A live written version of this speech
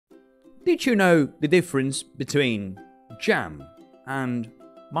Did you know the difference between jam and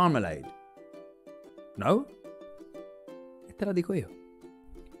marmalade? No? E te la dico io.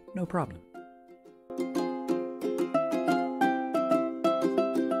 No problem.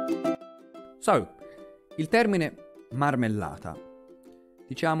 So, il termine marmellata,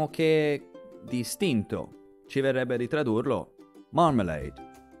 diciamo che distinto ci verrebbe di tradurlo marmalade,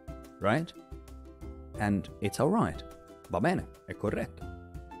 right? And it's alright. Va bene, è corretto.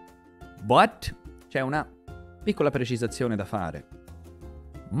 But c'è una piccola precisazione da fare.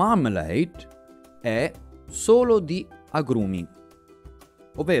 Marmalade è solo di agrumi.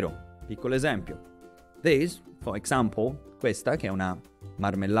 Ovvero, piccolo esempio. This, for example, questa che è una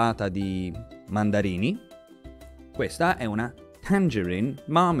marmellata di mandarini, questa è una tangerine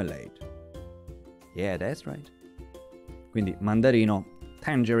marmalade. Yeah, that's right. Quindi mandarino,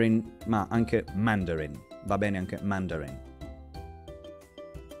 tangerine, ma anche mandarin. Va bene anche mandarin.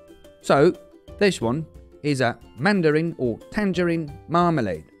 So, this one is a mandarin or tangerine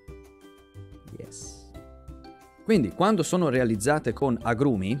marmalade. Yes. Quindi, quando sono realizzate con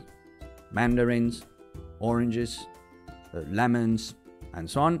agrumi, mandarins, oranges, lemons, and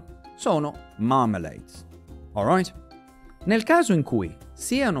so on, sono marmalades. Alright? Nel caso in cui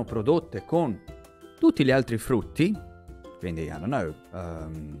siano prodotte con tutti gli altri frutti, quindi, I don't know,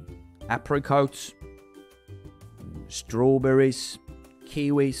 apricots, strawberries,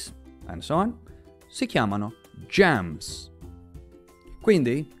 kiwis, and so on, si chiamano jams.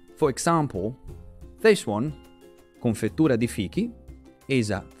 Quindi, for example, this one, confettura di fichi, is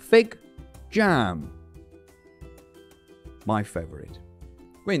a fig jam. My favorite.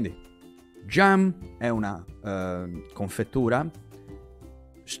 Quindi, jam è una confettura,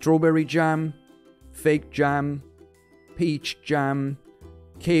 strawberry jam, fig jam, peach jam,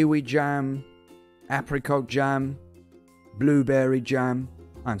 kiwi jam, apricot jam, blueberry jam,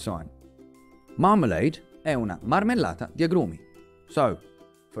 and so on. Marmalade è una marmellata di agrumi. So,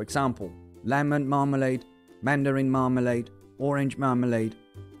 for example, lemon marmalade, mandarin marmalade, orange marmalade,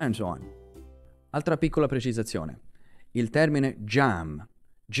 and so on. Altra piccola precisazione. Il termine jam.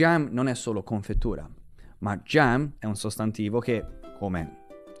 Jam non è solo confettura, ma jam è un sostantivo che, come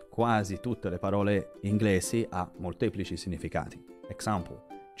quasi tutte le parole inglesi, ha molteplici significati. Example,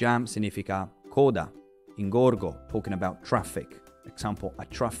 jam significa coda, ingorgo, talking about traffic. Example, a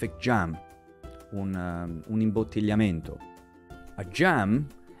traffic jam, un imbottigliamento. A jam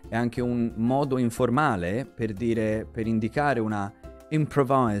è anche un modo informale per indicare una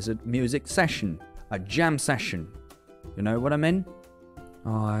improvised music session, a jam session. You know what I mean?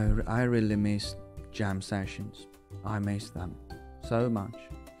 Oh, I really miss jam sessions. I miss them so much.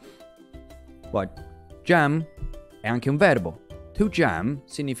 But jam è anche un verbo. To jam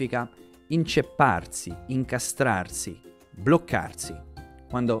significa incepparsi, incastrarsi, bloccarsi.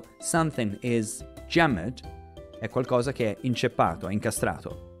 Quando something is jammed è qualcosa che è inceppato, è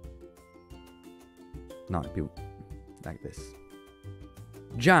incastrato. No, è più like this.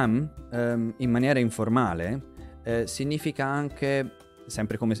 Jam, in maniera informale, significa anche,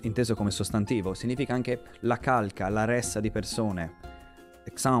 sempre inteso come sostantivo, significa anche la calca, la ressa di persone.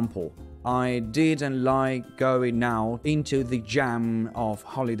 Example, I didn't like going out into the jam of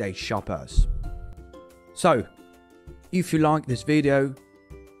holiday shoppers. So, if you like this video,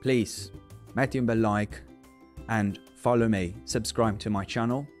 please metti un bel like and follow me. Subscribe to my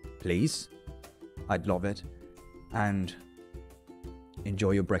channel, please. I'd love it. And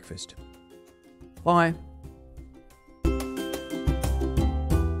enjoy your breakfast. Bye.